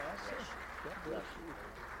bless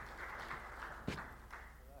you.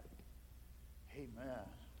 Amen.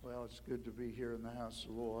 Well, it's good to be here in the house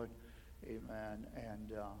of the Lord. Amen.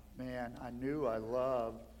 And man, I knew I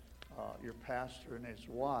loved your pastor and his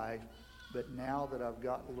wife, but now that I've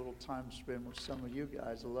got a little time to spend with some of you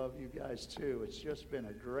guys, I love you guys too. It's just been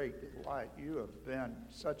a great delight. You have been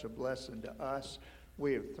such a blessing to us.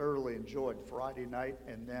 We have thoroughly enjoyed Friday night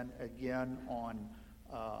and then again on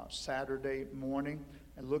Saturday morning,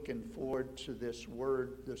 and looking forward to this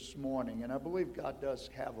word this morning. And I believe God does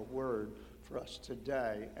have a word for us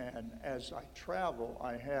today. And as I travel,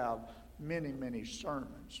 I have many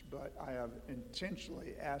sermons, but I have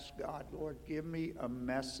intentionally asked God, Lord, give me a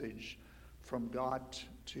message from God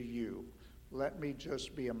to you. Let me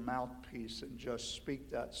just be a mouthpiece and just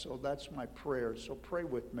speak that. So that's my prayer. So pray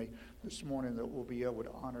with me this morning that we'll be able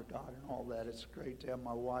to honor God and all that. It's great to have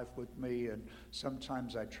my wife with me, and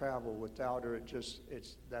sometimes I travel without her.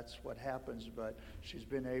 That's what happens, but she's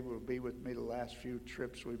been able to be with me the last few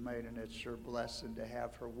trips we've made, and it's her blessing to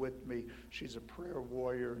have her with me. She's a prayer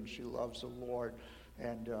warrior, and she loves the Lord,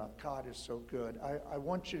 and God is so good. I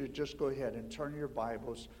want you to just go ahead and turn your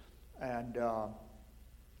Bibles, and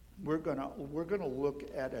we're gonna look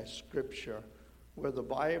at a scripture where the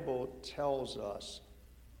Bible tells us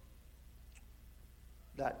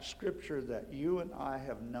that scripture that you and I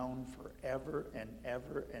have known forever and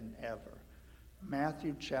ever and ever.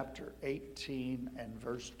 Matthew chapter 18 and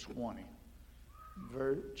verse 20.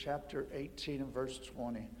 Chapter 18 and verse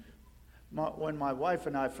 20. When my wife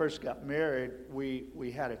and I first got married,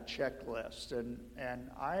 we had a checklist, and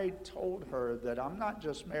I told her that I'm not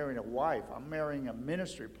just marrying a wife, I'm marrying a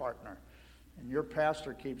ministry partner. And your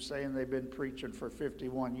pastor keeps saying they've been preaching for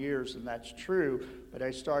 51 years, and that's true, but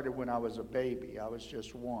I started when I was a baby. I was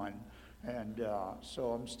just one, and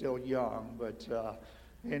so I'm still young, but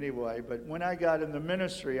anyway. But when I got in the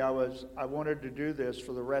ministry, I wanted to do this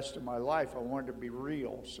for the rest of my life. I wanted to be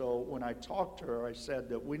real. So when I talked to her, I said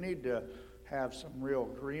that we need to have some real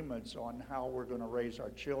agreements on how we're going to raise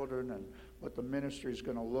our children and what the ministry is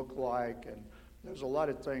going to look like, and there's a lot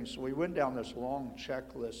of things. So we went down this long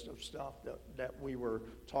checklist of stuff that we were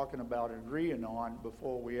talking about and agreeing on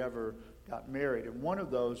before we ever got married. And one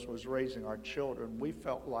of those was raising our children. We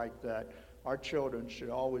felt like that our children should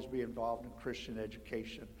always be involved in Christian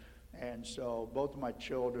education. And so both of my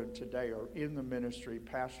children today are in the ministry,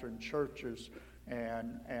 pastoring churches,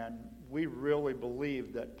 and we really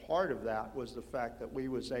believe that part of that was the fact that we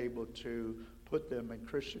was able to put them in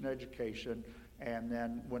Christian education. And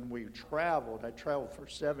then when we traveled, I traveled for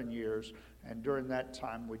 7 years, and during that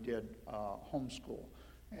time we did homeschool.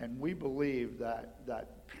 And we believe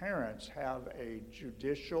that parents have a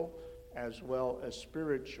judicial as well as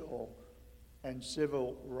spiritual and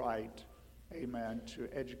civil right, amen, to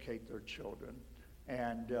educate their children.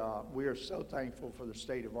 And we are so thankful for the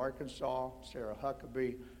state of Arkansas. Sarah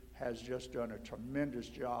Huckabee has just done a tremendous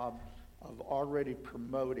job of already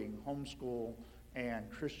promoting homeschool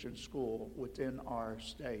and Christian school within our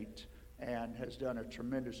state, and has done a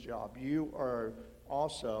tremendous job. You are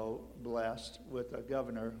also blessed with a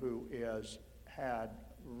governor who has had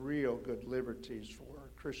real good liberties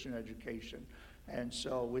for Christian education. And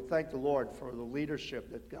so we thank the Lord for the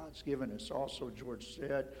leadership that God's given us. Also, George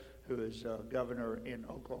Stitt, who is governor in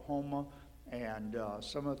Oklahoma, and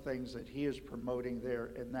some of the things that he is promoting there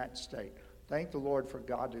in that state. Thank the Lord for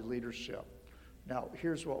godly leadership. Now,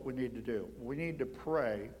 here's what we need to do. We need to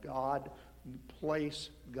pray, God, place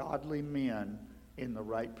godly men in the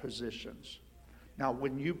right positions. Now,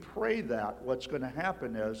 when you pray that, what's going to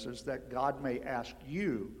happen is that God may ask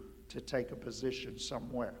you to take a position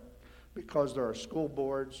somewhere. Because there are school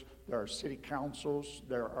boards, there are city councils,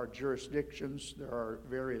 there are jurisdictions, there are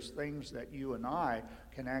various things that you and I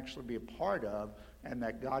can actually be a part of, and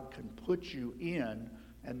that God can put you in.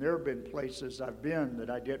 And there have been places I've been that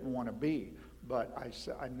I didn't want to be. But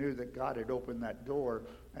I knew that God had opened that door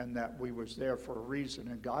and that we was there for a reason.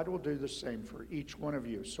 And God will do the same for each one of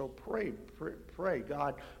you. So pray,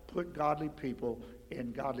 God, put godly people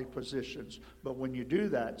in godly positions. But when you do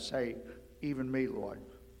that, say, even me, Lord,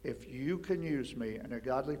 if you can use me in a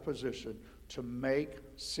godly position to make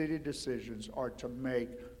city decisions or to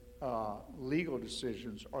make legal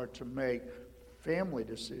decisions or to make family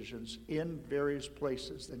decisions in various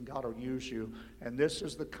places, then God will use you. And this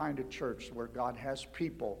is the kind of church where God has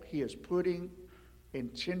people. He is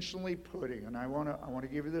intentionally putting, and I want to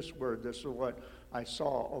give you this word. This is what I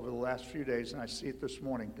saw over the last few days, and I see it this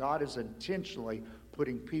morning. God is intentionally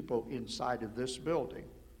putting people inside of this building,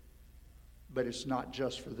 but it's not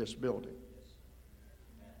just for this building.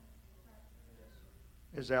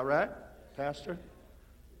 Is that right, Pastor?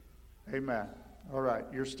 Amen. All right,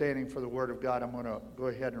 you're standing for the Word of God. I'm going to go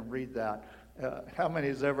ahead and read that. How many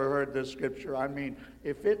has ever heard this scripture? I mean,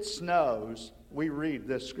 if it snows, we read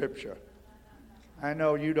this scripture. I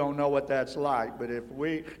know you don't know what that's like, but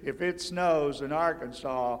if it snows in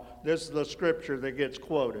Arkansas, this is the scripture that gets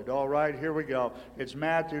quoted. All right, here we go. It's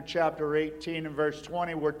Matthew chapter 18 and verse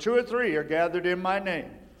 20, where 2 or 3 are gathered in my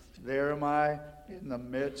name. There am I in the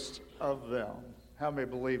midst of them. How many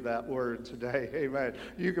believe that word today? Amen.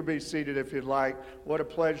 You can be seated if you'd like. What a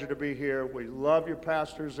pleasure to be here. We love your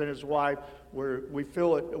pastors and his wife. We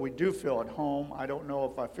do feel at home. I don't know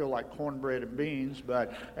if I feel like cornbread and beans,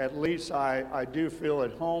 but at least I do feel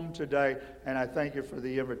at home today, and I thank you for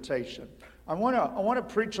the invitation. I want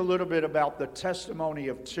to preach a little bit about the testimony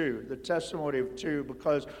of two,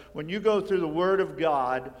 because when you go through the Word of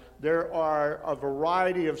God, there are a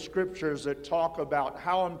variety of scriptures that talk about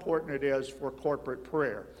how important it is for corporate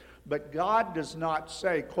prayer. But God does not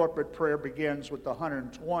say corporate prayer begins with the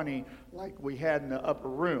 120 like we had in the upper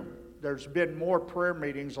room. There's been more prayer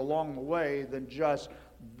meetings along the way than just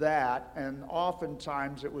that, and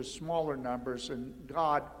oftentimes it was smaller numbers, and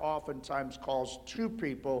God oftentimes calls 2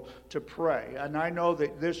 people to pray. And I know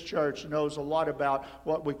that this church knows a lot about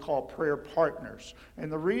what we call prayer partners.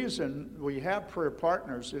 And the reason we have prayer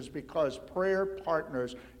partners is because prayer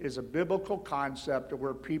partners is a biblical concept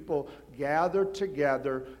where people gather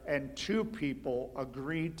together and 2 people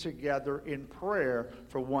agree together in prayer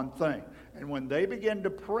for one thing. And when they begin to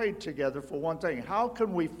pray together for one thing, how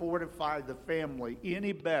can we fortify the family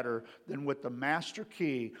any better than with the master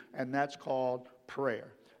key, and that's called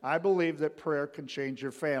prayer? I believe that prayer can change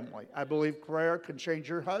your family. I believe prayer can change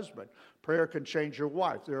your husband. Prayer can change your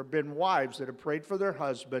wife. There have been wives that have prayed for their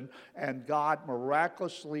husband, and God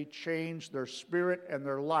miraculously changed their spirit and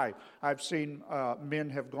their life. I've seen men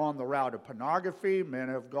have gone the route of pornography. Men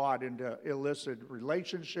have gone into illicit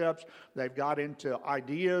relationships. They've got into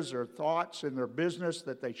ideas or thoughts in their business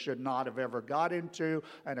that they should not have ever got into.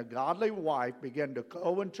 And a godly wife began to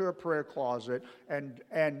go into a prayer closet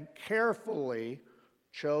and carefully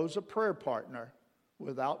chose a prayer partner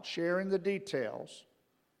without sharing the details.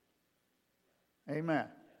 Amen.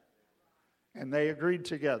 And they agreed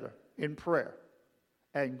together in prayer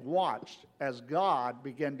and watched as God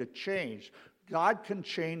began to change. God can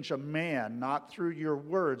change a man not through your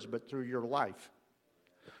words but through your life.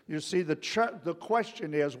 You see, the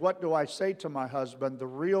question is, what do I say to my husband? The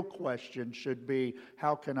real question should be,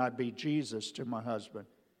 how can I be Jesus to my husband?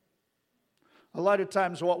 A lot of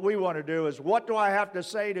times what we want to do is, what do I have to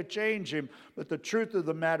say to change him? But the truth of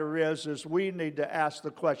the matter is we need to ask the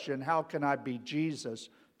question, how can I be Jesus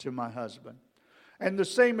to my husband? And the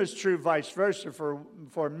same is true vice versa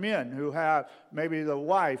for men who have, maybe the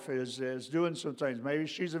wife is doing some things. Maybe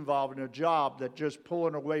she's involved in a job that just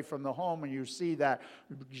pulling away from the home, and you see that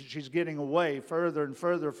she's getting away further and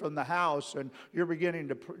further from the house, and you're beginning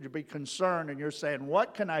to be concerned, and you're saying,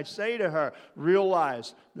 what can I say to her?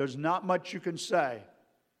 Realize there's not much you can say,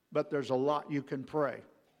 but there's a lot you can pray.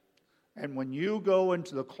 And when you go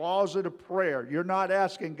into the closet of prayer, you're not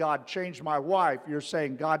asking God, change my wife. You're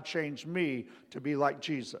saying, God, change me to be like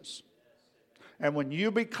Jesus. And when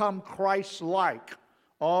you become Christ-like,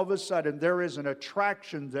 all of a sudden there is an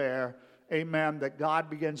attraction there, amen, that God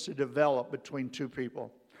begins to develop between 2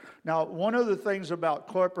 people. Now, one of the things about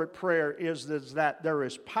corporate prayer is that there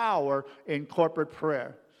is power in corporate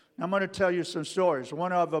prayer. I'm going to tell you some stories.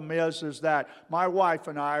 One of them is that my wife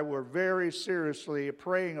and I were very seriously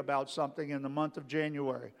praying about something in the month of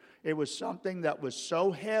January. It was something that was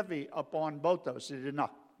so heavy upon both of us. It did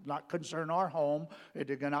not concern our home. It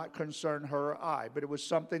did not concern her or I. But it was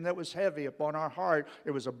something that was heavy upon our heart. It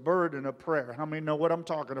was a burden of prayer. How many know what I'm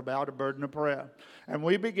talking about, a burden of prayer? And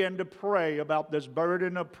we began to pray about this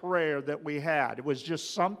burden of prayer that we had. It was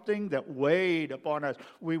just something that weighed upon us.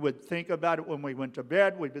 We would think about it when we went to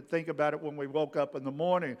bed. We would think about it when we woke up in the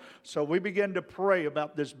morning. So we began to pray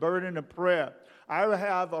about this burden of prayer. I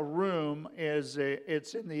have a room, it's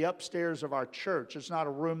in the upstairs of our church. It's not a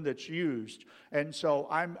room that's used. And so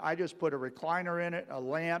I just put a recliner in it, a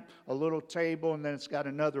lamp, a little table, and then it's got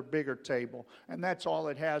another bigger table. And that's all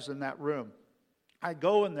it has in that room. I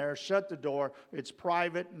go in there, shut the door. It's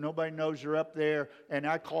private. Nobody knows you're up there. And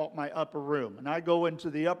I call it my upper room. And I go into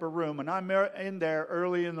the upper room, and I'm in there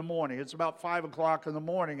early in the morning. It's about 5 o'clock in the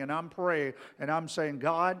morning, and I'm praying, and I'm saying,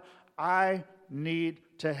 God, I need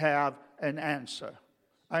to have an answer.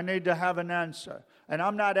 I need to have an answer. And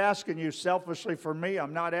I'm not asking you selfishly for me.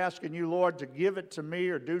 I'm not asking you, Lord, to give it to me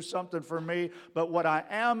or do something for me. But what I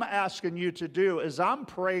am asking you to do is I'm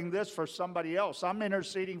praying this for somebody else. I'm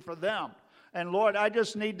interceding for them. And Lord, I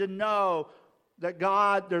just need to know that,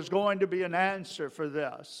 God, there's going to be an answer for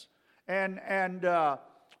this.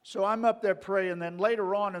 So I'm up there praying. Then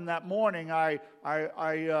later on in that morning, I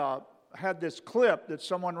had this clip that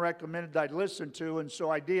someone recommended I listen to, and so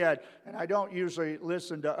I did. And I don't usually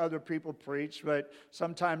listen to other people preach, but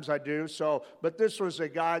sometimes I do. But this was a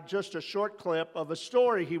guy, just a short clip of a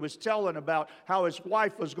story he was telling about how his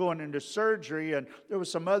wife was going into surgery, and there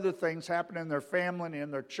was some other things happening in their family and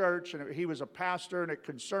in their church, and he was a pastor, and it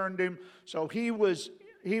concerned him. So he was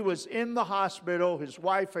in the hospital. His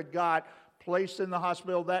wife had got placed in the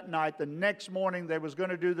hospital that night. The next morning, they was going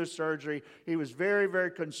to do the surgery. He was very, very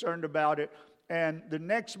concerned about it. And the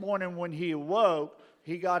next morning when he awoke,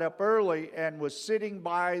 he got up early and was sitting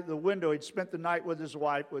by the window. He'd spent the night with his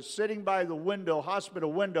wife, was sitting by the window,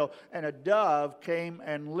 hospital window, and a dove came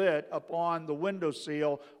and lit upon the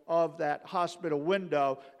windowsill of that hospital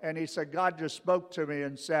window. And he said, God just spoke to me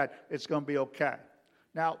and said, it's going to be okay.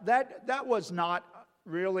 Now, that was not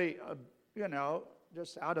really,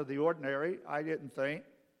 just out of the ordinary, I didn't think.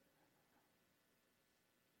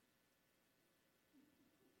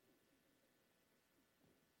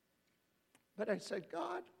 But I said,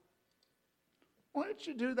 God, why don't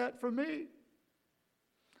you do that for me?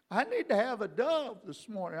 I need to have a dove this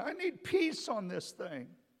morning. I need peace on this thing.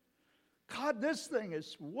 God, this thing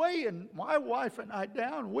is weighing my wife and I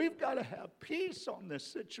down. We've got to have peace on this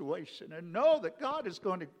situation and know that God is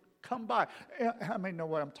going to come by. How many know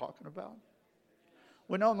what I'm talking about?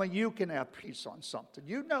 When only you can have peace on something.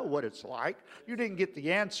 You know what it's like. You didn't get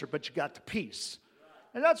the answer, but you got the peace.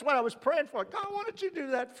 And that's what I was praying for. God, why don't you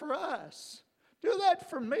do that for us? Do that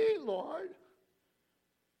for me, Lord.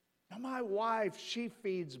 Now, my wife, she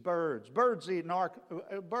feeds birds. Birds in our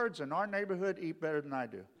neighborhood eat better than I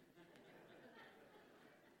do.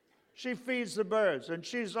 She feeds the birds, and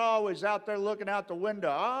she's always out there looking out the window.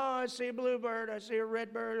 Oh, I see a bluebird, I see a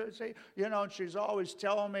red bird, I see, and she's always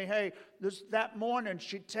telling me, hey, that morning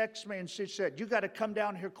she texted me and she said, you got to come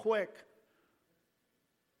down here quick.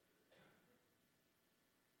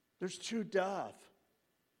 There's 2 dove,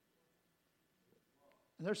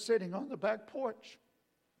 and they're sitting on the back porch.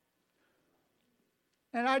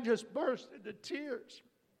 And I just burst into tears.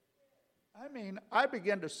 I mean, I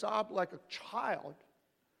began to sob like a child.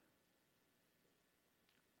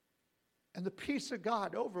 And the peace of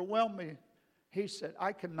God overwhelmed me. He said,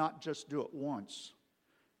 I cannot just do it once.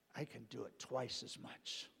 I can do it twice as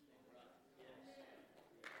much.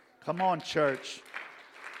 Come on, church.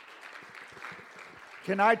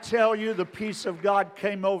 Can I tell you the peace of God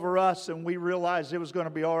came over us and we realized it was going to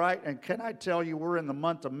be all right? And can I tell you we're in the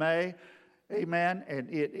month of May? Amen. And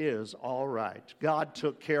it is all right. God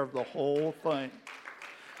took care of the whole thing.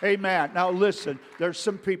 Amen. Now listen, there's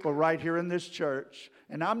some people right here in this church,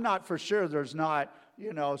 and I'm not for sure there's not,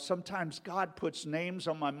 sometimes God puts names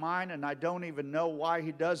on my mind and I don't even know why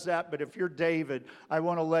he does that. But if you're David, I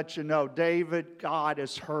want to let you know, David, God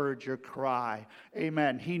has heard your cry.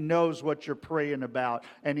 Amen. He knows what you're praying about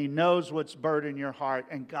and he knows what's burdening your heart,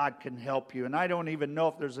 and God can help you. And I don't even know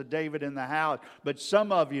if there's a David in the house, but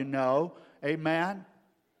some of you know. Amen.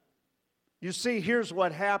 You see, here's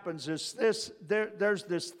what happens is there's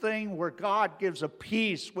this thing where God gives a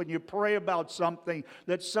peace when you pray about something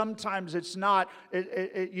that sometimes it's not,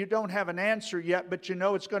 you don't have an answer yet, but you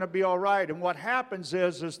know it's going to be all right. And what happens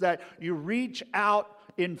is that you reach out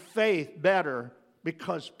in faith better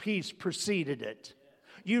because peace preceded it.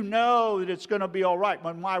 You know that it's going to be all right.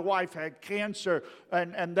 When my wife had cancer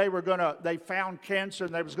and they found cancer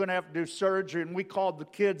and they was going to have to do surgery, and we called the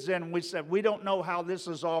kids in and we said, we don't know how this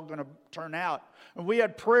is all going to turn out. And we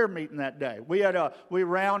had prayer meeting that day. We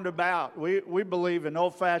believe in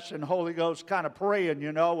old-fashioned Holy Ghost kind of praying,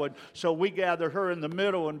 and so we gathered her in the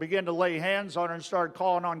middle and began to lay hands on her and started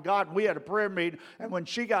calling on God. And we had a prayer meeting, and when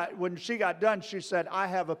she got done, she said, I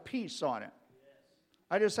have a peace on it.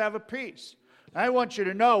 I just have a peace. I want you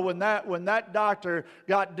to know when that doctor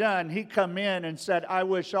got done, he come in and said, I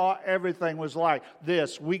wish everything was like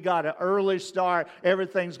this. We got an early start.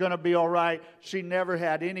 Everything's going to be all right. She never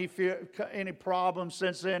had any problems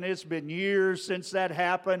since then. It's been years since that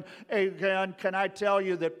happened. Again, can I tell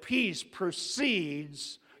you that peace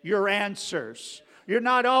precedes your answers? You're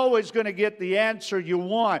not always going to get the answer you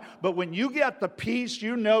want, but when you get the peace,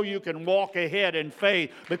 you know you can walk ahead in faith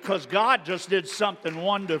because God just did something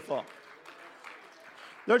wonderful.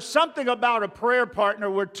 There's something about a prayer partner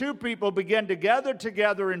where 2 people begin to gather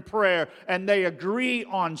together in prayer and they agree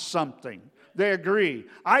on something. They agree.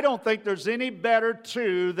 I don't think there's any better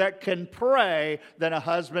 2 that can pray than a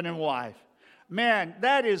husband and wife. Man,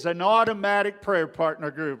 that is an automatic prayer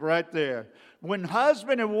partner group right there. When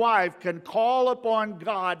husband and wife can call upon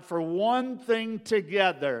God for one thing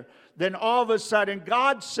together, then all of a sudden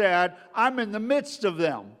God said, I'm in the midst of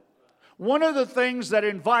them. One of the things that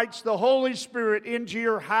invites the Holy Spirit into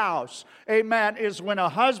your house, amen, is when a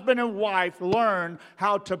husband and wife learn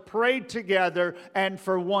how to pray together and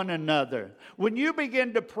for one another. When you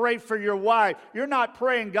begin to pray for your wife, you're not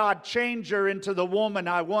praying, God, change her into the woman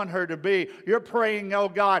I want her to be. You're praying, oh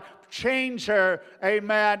God, change her,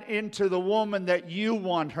 amen, into the woman that you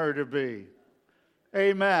want her to be.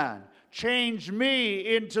 Amen. Change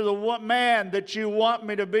me into the man that you want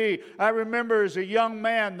me to be. I remember as a young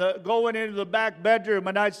man going into the back bedroom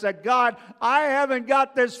and I said, God, I haven't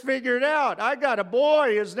got this figured out. I got a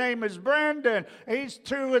boy. His name is Brandon. He's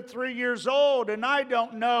 2 or 3 years old and I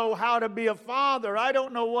don't know how to be a father. I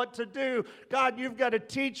don't know what to do. God, you've got to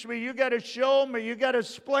teach me. You've got to show me. You've got to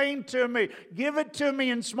explain to me. Give it to me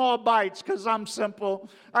in small bites because I'm simple.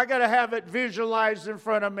 I got to have it visualized in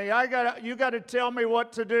front of me. You got to tell me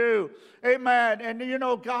what to do. Amen. And you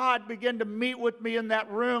know, God began to meet with me in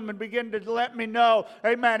that room and begin to let me know,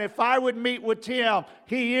 amen, if I would meet with Him,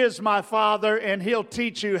 He is my Father and He'll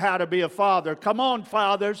teach you how to be a father. Come on,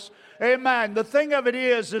 fathers. Amen. The thing of it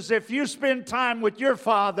is if you spend time with your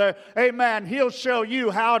father, amen, He'll show you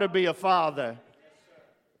how to be a father.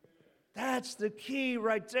 That's the key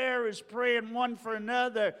right there, is praying one for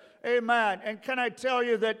another. Amen. And can I tell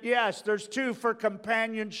you that, yes, there's 2 for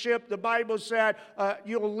companionship. The Bible said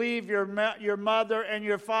you'll leave your mother and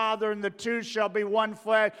your father, and the 2 shall be one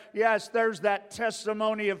flesh. Yes, there's that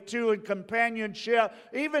testimony of 2 in companionship.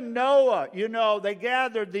 Even Noah, you know, they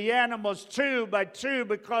gathered the animals 2 by 2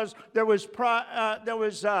 because there was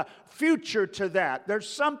future to that. There's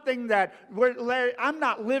something that I'm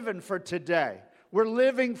not living for today. We're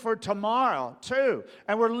living for tomorrow, too.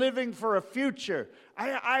 And we're living for a future.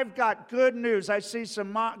 I've got good news. I see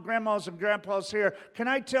some grandmas and grandpas here. Can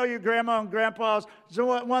I tell you, grandma and grandpas,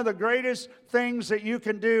 one of the greatest things that you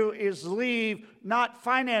can do is leave not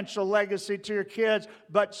financial legacy to your kids,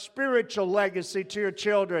 but spiritual legacy to your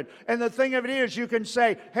children. And the thing of it is, you can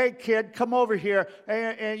say, hey, kid, come over here.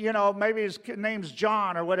 And you know, maybe his name's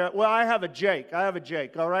John or whatever. Well, I have a Jake,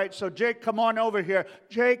 all right? So, Jake, come on over here.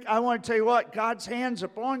 Jake, I want to tell you what, God's hand's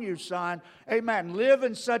upon you, son. Amen. Live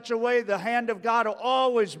in such a way the hand of God will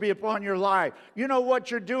always be upon your life. You know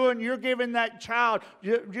what you're doing? You're giving that child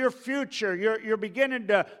your future. You're beginning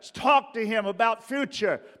to talk to him about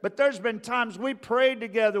future. But there's been times we prayed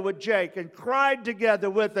together with Jake and cried together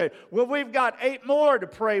with it. Well, we've got 8 more to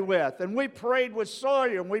pray with. And we prayed with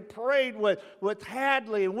Sawyer, and we prayed with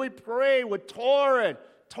Hadley, and we prayed with Torrin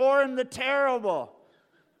the Terrible.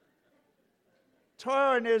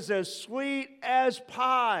 Torrin is as sweet as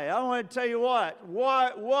pie. I want to tell you what,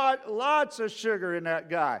 lots of sugar in that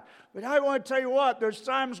guy. But I want to tell you what, there's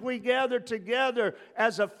times we gather together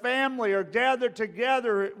as a family or gather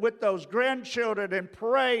together with those grandchildren and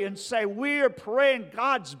pray and say, we are praying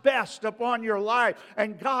God's best upon your life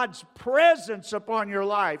and God's presence upon your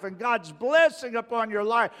life and God's blessing upon your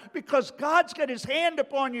life, because God's got His hand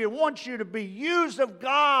upon you and wants you to be used of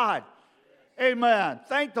God. Amen.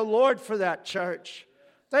 Thank the Lord for that, church.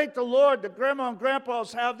 Thank the Lord that grandma and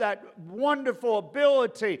grandpas have that wonderful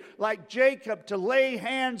ability, like Jacob, to lay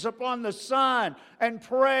hands upon the son and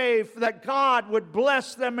pray that God would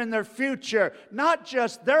bless them in their future. Not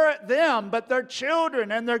just them, but their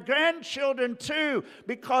children and their grandchildren too.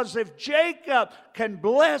 Because if Jacob can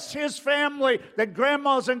bless his family, then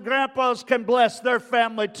grandmas and grandpas can bless their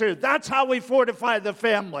family too. That's how we fortify the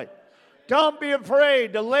family. Don't be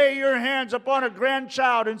afraid to lay your hands upon a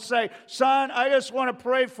grandchild and say, son, I just want to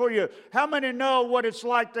pray for you. How many know what it's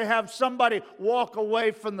like to have somebody walk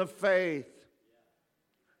away from the faith?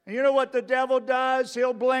 And you know what the devil does?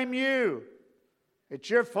 He'll blame you. It's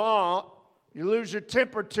your fault. You lose your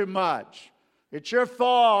temper too much. It's your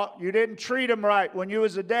fault. You didn't treat him right when you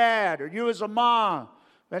was a dad or you was a mom.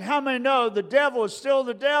 But how many know the devil is still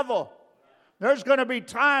the devil? There's going to be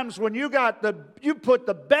times when you put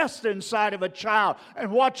the best inside of a child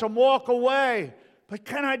and watch them walk away. But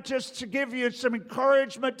can I just give you some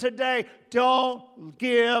encouragement today? Don't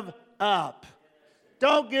give up.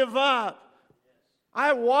 Don't give up.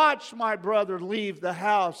 I watched my brother leave the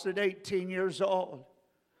house at 18 years old.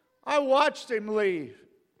 I watched him leave.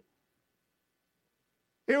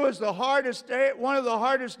 It was the hardest day, one of the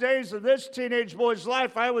hardest days of this teenage boy's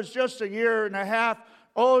life. I was just a year and a half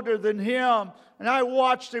older than him, and I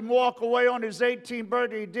watched him walk away on his 18th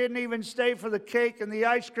birthday. He didn't even stay for the cake and the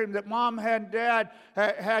ice cream that Mom and Dad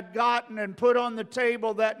had gotten and put on the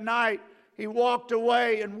table that night. He walked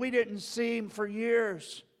away, and we didn't see him for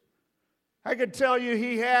years. I could tell you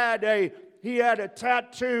he had a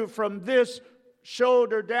tattoo from this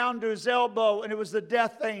shoulder down to his elbow, and it was the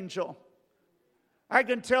death angel. I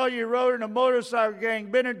can tell you, rode in a motorcycle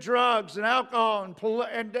gang, been in drugs and alcohol and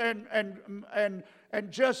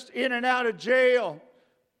just in and out of jail.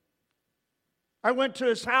 I went to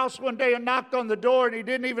his house one day and knocked on the door, and he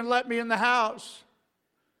didn't even let me in the house.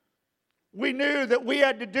 We knew that we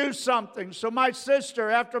had to do something. So my sister,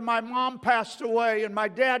 after my mom passed away and my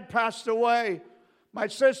dad passed away, my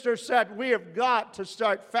sister said, we have got to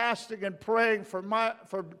start fasting and praying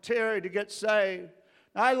for Terry to get saved.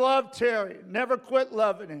 I love Terry, never quit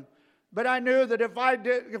loving him. But I knew that if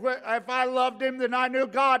I loved him, then I knew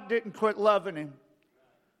God didn't quit loving him.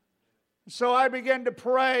 So I began to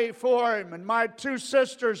pray for him, and my two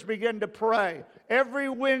sisters began to pray. Every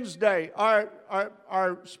Wednesday,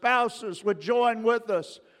 our spouses would join with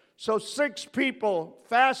us. So 6 people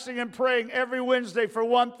fasting and praying every Wednesday for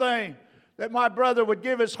one thing, that my brother would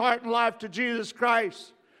give his heart and life to Jesus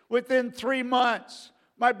Christ. Within 3 months,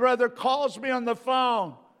 my brother calls me on the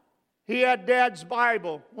phone. He had Dad's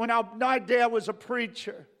Bible when my dad was a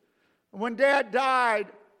preacher. When Dad died,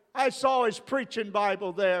 I saw his preaching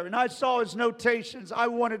Bible there, and I saw his notations. I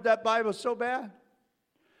wanted that Bible so bad.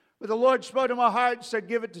 But the Lord spoke to my heart and said,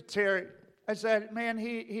 give it to Terry. I said, man,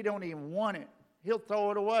 he don't even want it. He'll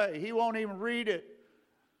throw it away. He won't even read it.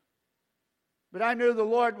 But I knew the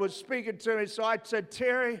Lord was speaking to me, so I said,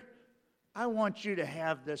 Terry, I want you to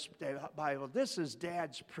have this Bible. This is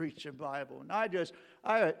Dad's preaching Bible. And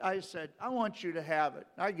I said, I want you to have it.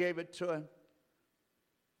 I gave it to him.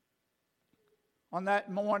 On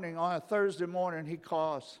that morning, on a Thursday morning, he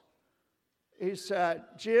calls. He said,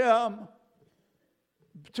 Jim,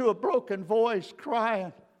 to a broken voice,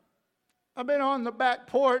 crying, I've been on the back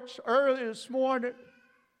porch early this morning.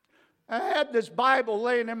 I had this Bible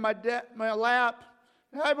laying in my lap.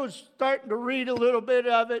 And I was starting to read a little bit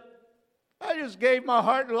of it. I just gave my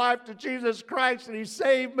heart and life to Jesus Christ, and He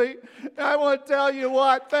saved me. And I want to tell you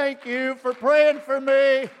what, thank you for praying for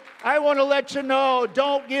me. I want to let you know,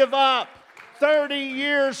 don't give up. 30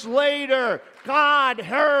 years later, God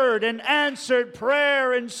heard and answered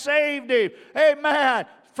prayer and saved him. Amen.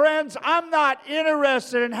 Friends, I'm not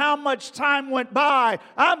interested in how much time went by.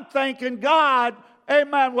 I'm thanking God.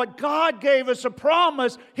 Amen. What God gave us a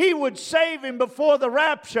promise, He would save him before the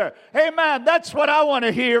rapture. Amen. That's what I want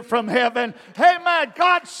to hear from heaven. Amen.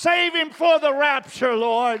 God, save him for the rapture,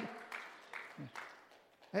 Lord.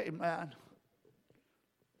 Amen.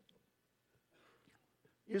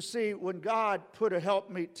 You see, when God put a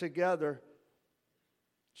helpmeet together,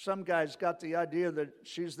 some guys got the idea that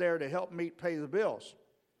she's there to help me pay the bills.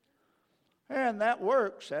 And that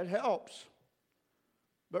works. That helps.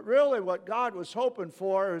 But really what God was hoping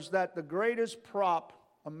for is that the greatest prop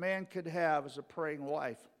a man could have is a praying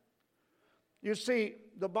wife. You see,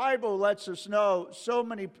 the Bible lets us know so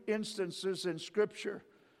many instances in Scripture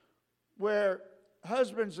where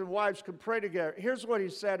husbands and wives can pray together. Here's what He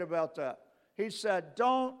said about that. He said,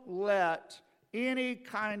 don't let any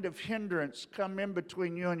kind of hindrance come in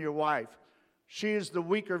between you and your wife. She is the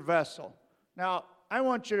weaker vessel. Now, I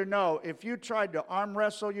want you to know, if you tried to arm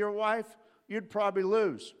wrestle your wife, you'd probably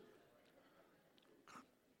lose.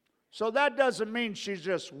 So that doesn't mean she's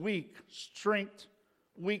just weak, strength,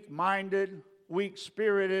 weak-minded,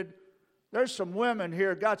 weak-spirited. There's some women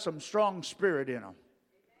here got some strong spirit in them.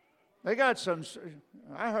 They got some,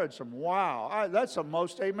 I heard some, wow. That's the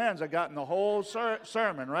most amens I got in the whole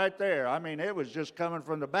sermon right there. I mean, it was just coming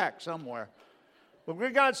from the back somewhere. But we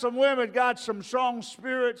got some women, got some strong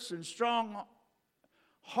spirits and strong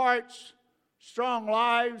hearts, strong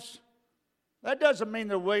lives. That doesn't mean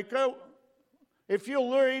they're weak. If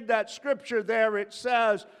you read that scripture there, it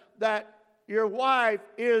says that your wife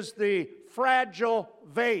is the fragile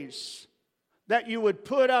vase that you would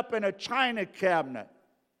put up in a china cabinet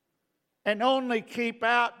and only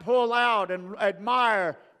pull out and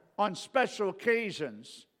admire on special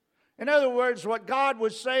occasions. In other words, what God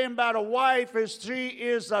was saying about a wife is she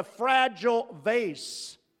is a fragile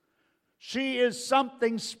vase. She is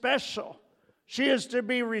something special. She is to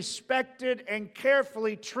be respected and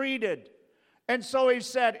carefully treated. And so He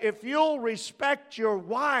said, if you'll respect your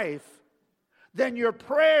wife, then your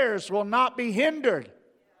prayers will not be hindered.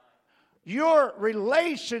 Your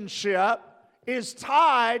relationship is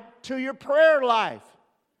tied to your prayer life.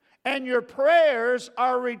 And your prayers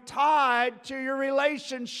are tied to your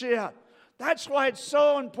relationship. That's why it's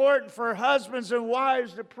so important for husbands and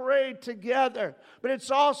wives to pray together. But it's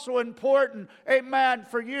also important, amen,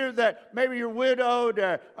 for you that maybe you're widowed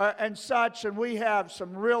and such. And we have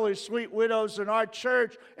some really sweet widows in our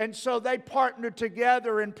church. And so they partner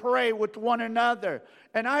together and pray with one another.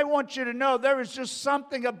 And I want you to know there is just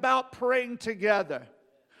something about praying together.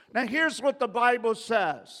 Now here's what the Bible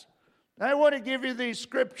says. And I want to give you these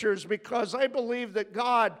scriptures because I believe that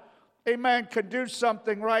God, amen, can do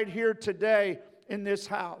something right here today in this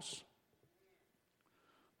house.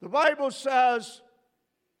 The Bible says,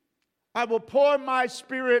 I will pour my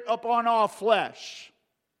Spirit upon all flesh.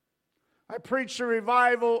 I preached a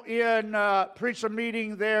revival preached a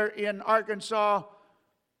meeting there in Arkansas.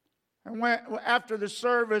 And went after the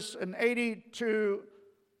service, an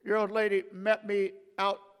 82-year-old lady met me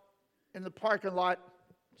out in the parking lot,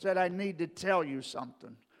 said, I need to tell you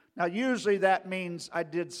something. Now, usually that means I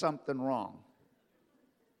did something wrong.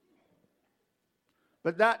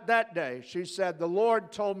 But that day, she said, the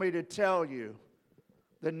Lord told me to tell you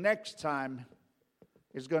the next time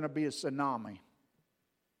is going to be a tsunami.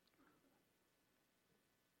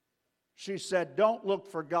 She said, don't look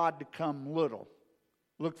for God to come little.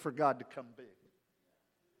 Look for God to come big.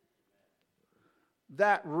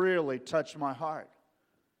 That really touched my heart.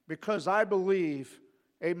 Because I believe,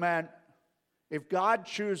 amen, if God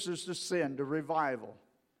chooses to send a revival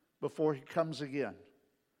before He comes again,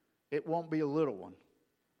 it won't be a little one.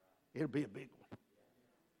 It'll be a big one.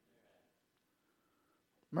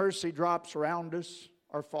 Mercy drops around us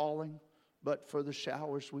are falling, but for the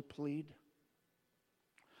showers we plead.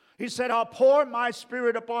 He said, I'll pour my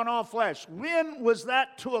Spirit upon all flesh. When was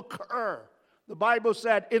that to occur? The Bible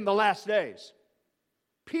said, in the last days.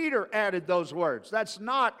 Peter added those words. That's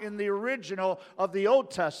not in the original of the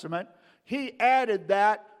Old Testament. He added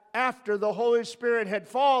that after the Holy Spirit had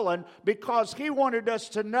fallen because he wanted us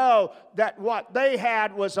to know that what they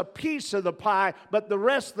had was a piece of the pie, but the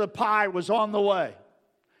rest of the pie was on the way.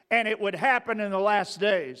 And it would happen in the last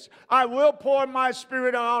days. I will pour my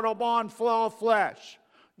Spirit out upon all flesh.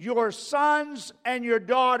 Your sons and your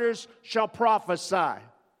daughters shall prophesy.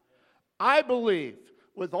 I believe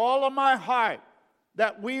with all of my heart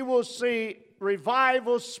that we will see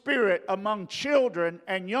revival spirit among children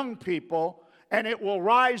and young people, and it will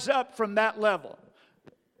rise up from that level.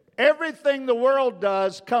 Everything the world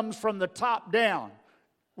does comes from the top down.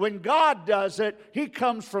 When God does it, He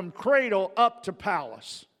comes from cradle up to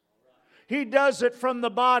palace. He does it from the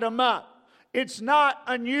bottom up. It's not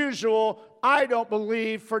unusual, I don't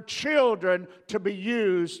believe, for children to be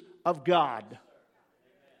used of God.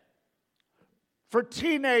 For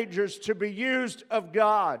teenagers to be used of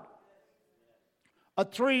God. A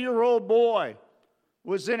 3-year-old boy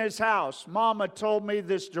was in his house. Mama told me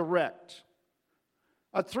this direct.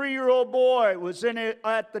 A 3-year-old boy was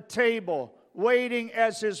at the table waiting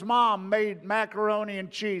as his mom made macaroni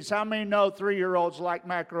and cheese. How many know 3-year-olds like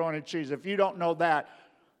macaroni and cheese? If you don't know that,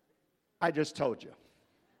 I just told you.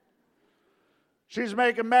 She's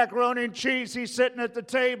making macaroni and cheese. He's sitting at the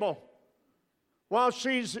table. While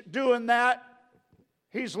she's doing that,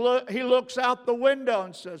 he looks out the window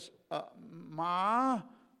and says, Mom.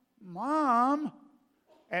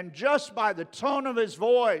 And just by the tone of his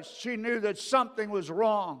voice, she knew that something was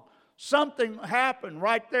wrong. Something happened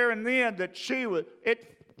right there and then that she would,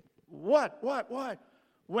 what?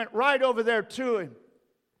 Went right over there to him.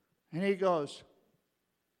 And he goes,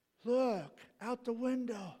 look, out the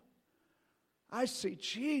window. I see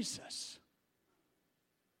Jesus.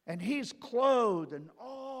 And He's clothed in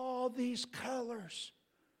all these colors.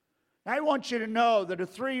 I want you to know that a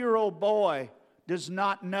 3-year-old boy does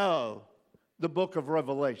not know the book of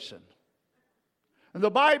Revelation. And the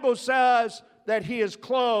Bible says that he is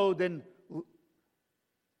clothed in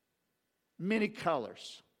many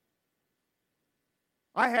colors.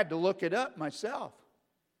 I had to look it up myself.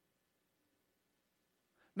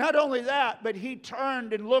 Not only that, but he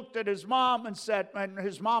turned and looked at his mom and said, and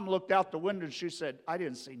his mom looked out the window and she said, I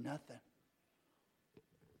didn't see nothing.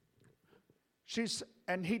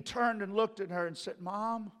 And he turned and looked at her and said,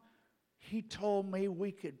 Mom, He told me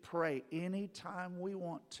we could pray anytime we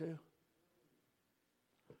want to.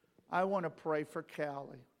 I want to pray for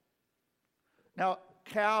Callie. Now,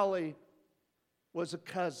 Callie was a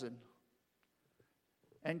cousin.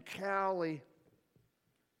 And Callie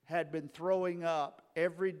had been throwing up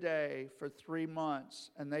every day for 3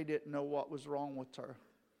 months, and they didn't know what was wrong with her.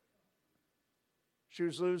 She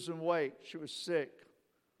was losing weight. She was sick.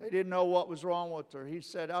 They didn't know what was wrong with her. He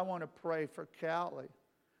said, I want to pray for Callie.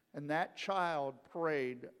 And that child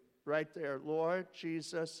prayed right there, Lord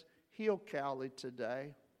Jesus, heal Callie today.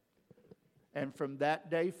 And from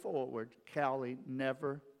that day forward, Callie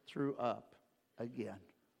never threw up again.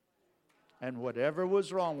 And whatever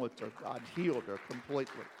was wrong with her, God healed her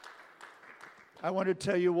completely. I want to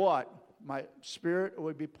tell you what, my Spirit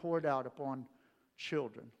would be poured out upon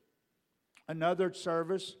children. Another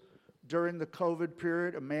service during the COVID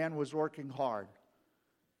period, a man was working hard.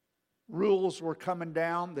 Rules were coming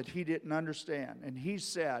down that he didn't understand. And he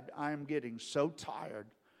said, I am getting so tired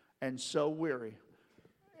and so weary.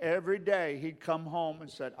 Every day he'd come home and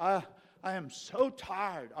said, I am so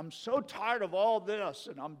tired. I'm so tired of all this,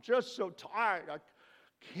 and I'm just so tired. I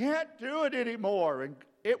can't do it anymore. And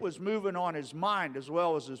it was moving on his mind as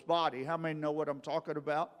well as his body. How many know what I'm talking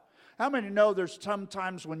about? How many know there's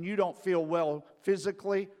sometimes when you don't feel well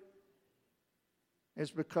physically,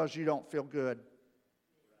 it's because you don't feel good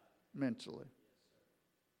mentally.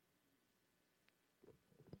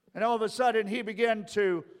 And all of a sudden he began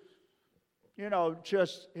to,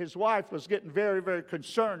 his wife was getting very, very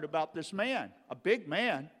concerned about this man, a big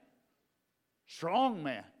man, strong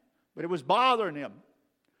man, but it was bothering him.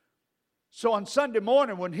 So on Sunday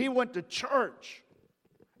morning when he went to church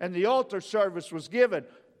and the altar service was given,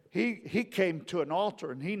 he came to an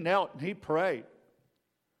altar and he knelt and he prayed.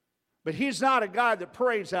 But he's not a guy that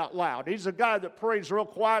prays out loud. He's a guy that prays real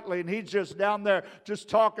quietly, and he's just down there just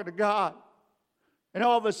talking to God. And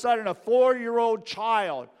all of a sudden a 4-year-old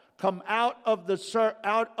child come out of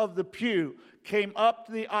the pew, came up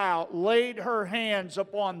the aisle, laid her hands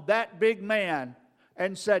upon that big man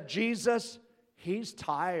and said, Jesus, he's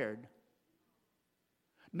tired.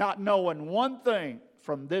 Not knowing one thing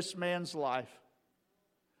from this man's life.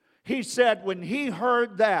 He said when he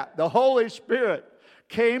heard that, the Holy Spirit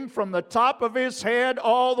came from the top of his head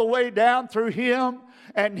all the way down through him,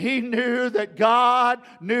 and he knew that God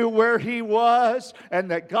knew where he was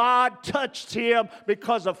and that God touched him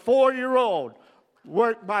because a 4-year-old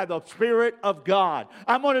worked by the Spirit of God.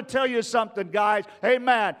 I'm going to tell you something, guys.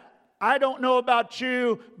 Amen. I don't know about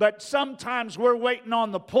you, but sometimes we're waiting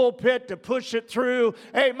on the pulpit to push it through.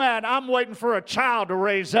 Amen. I'm waiting for a child to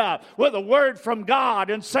raise up with a word from God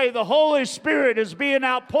and say the Holy Spirit is being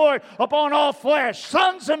outpoured upon all flesh.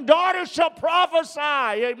 Sons and daughters shall prophesy.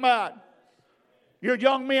 Amen. Your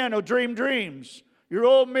young men will dream dreams. Your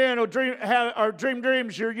old men will dream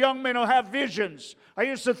dreams. Your young men will have visions. I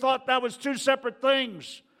used to thought that was two separate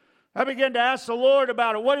things. I began to ask the Lord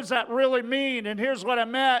about it. What does that really mean? And here's what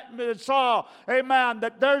I saw. Amen.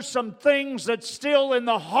 That there's some things that's still in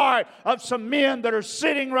the heart of some men that are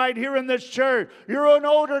sitting right here in this church. You're an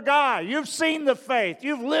older guy. You've seen the faith.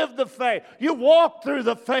 You've lived the faith. You've walked through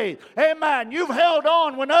the faith. Amen. You've held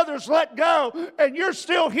on when others let go. And you're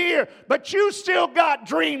still here. But you still got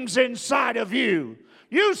dreams inside of you.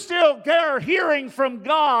 You still are hearing from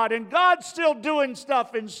God. And God's still doing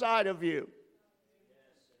stuff inside of you.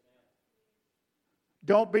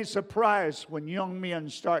 Don't be surprised when young men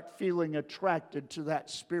start feeling attracted to that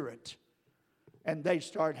spirit and they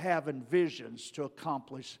start having visions to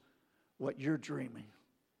accomplish what you're dreaming.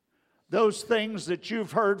 Those things that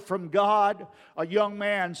you've heard from God, a young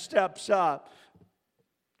man steps up,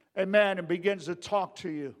 amen, and begins to talk to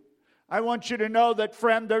you. I want you to know that,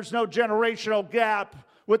 friend, there's no generational gap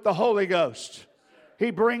with the Holy Ghost. He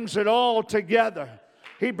brings it all together.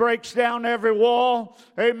 He breaks down every wall,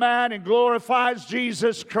 amen, and glorifies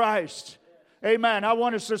Jesus Christ. Amen. I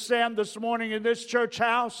want us to stand this morning in this church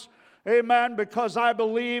house, amen, because I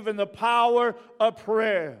believe in the power of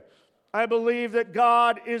prayer. I believe that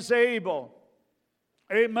God is able.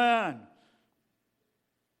 Amen.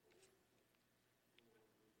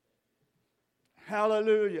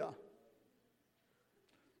 Hallelujah.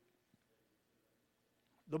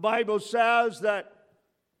 The Bible says that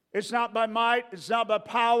it's not by might, it's not by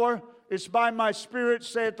power, it's by my Spirit,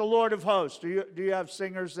 saith the Lord of hosts. Do you have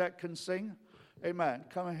singers that can sing? Amen.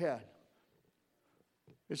 Come ahead.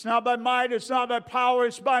 It's not by might, it's not by power,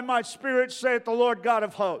 it's by my Spirit, saith the Lord God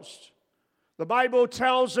of hosts. The Bible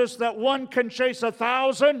tells us that one can chase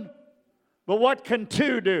 1,000, but what can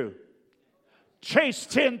two do? Chase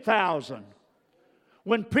 10,000.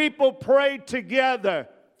 When people pray together,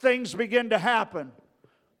 things begin to happen.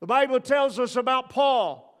 The Bible tells us about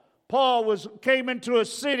Paul. Paul came into a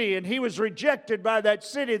city and he was rejected by that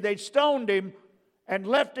city. They stoned him and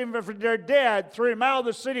left him for dead, threw him out of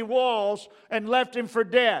the city walls and left him for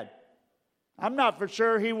dead. I'm not for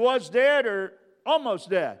sure he was dead or almost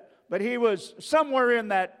dead, but he was somewhere in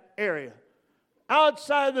that area.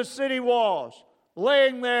 Outside the city walls,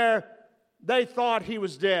 laying there, they thought he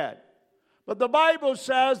was dead. But the Bible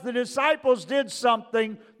says the disciples did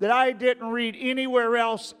something that I didn't read anywhere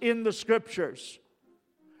else in the Scriptures.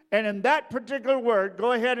 And in that particular word,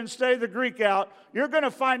 go ahead and study the Greek out, you're going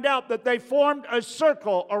to find out that they formed a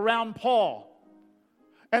circle around Paul.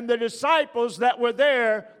 And the disciples that were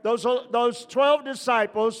there, those 12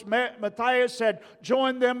 disciples, Matthias had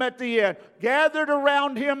joined them at the end, gathered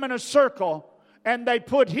around him in a circle, and they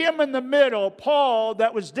put him in the middle, Paul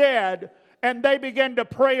that was dead, and they began to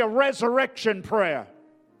pray a resurrection prayer.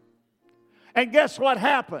 And guess what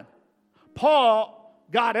happened? Paul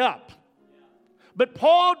got up. But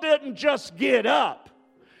Paul didn't just get up.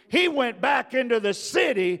 he went back into the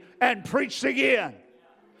city and preached again.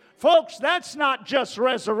 Folks, that's not just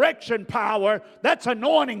resurrection power, that's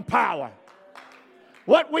anointing power.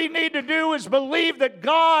 What we need to do is believe that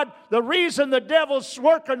God, the reason the devil's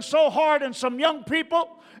working so hard in some young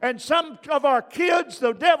people and some of our kids,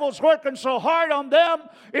 the devil's working so hard on them,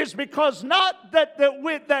 is because not that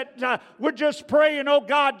we're just praying, oh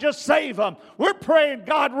God, just save them. We're praying,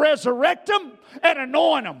 God, resurrect them and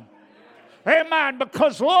anoint them. Amen.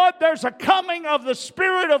 Because, Lord, there's a coming of the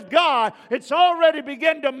Spirit of God. It's already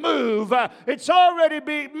begun to move. It's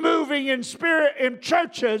already moving in spirit in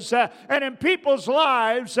churches and in people's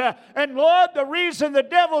lives. And, Lord, the reason the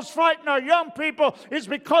devil's fighting our young people is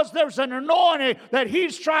because there's an anointing that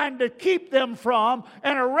he's trying to keep them from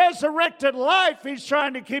and a resurrected life he's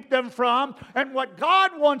trying to keep them from. And what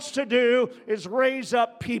God wants to do is raise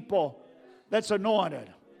up people that's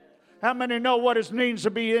anointed. How many know what it means to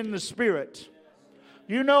be in the Spirit?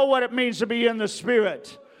 You know what it means to be in the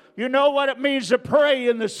Spirit. You know what it means to pray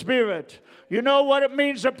in the Spirit. You know what it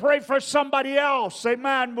means to pray for somebody else.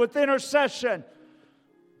 Amen. With intercession.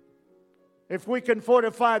 If we can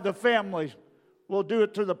fortify the family, we'll do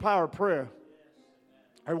it through the power of prayer.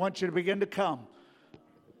 I want you to begin to come.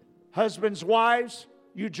 Husbands, wives,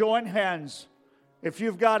 you join hands. If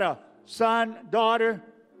you've got a son, daughter,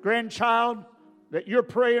 grandchild that you're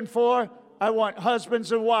praying for, I want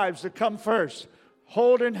husbands and wives to come first,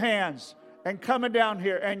 holding hands and coming down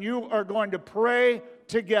here, and you are going to pray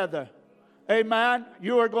together. Amen.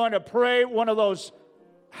 You are going to pray one of those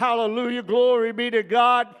hallelujah, glory be to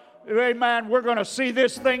God. Amen. We're going to see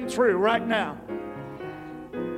this thing through right now.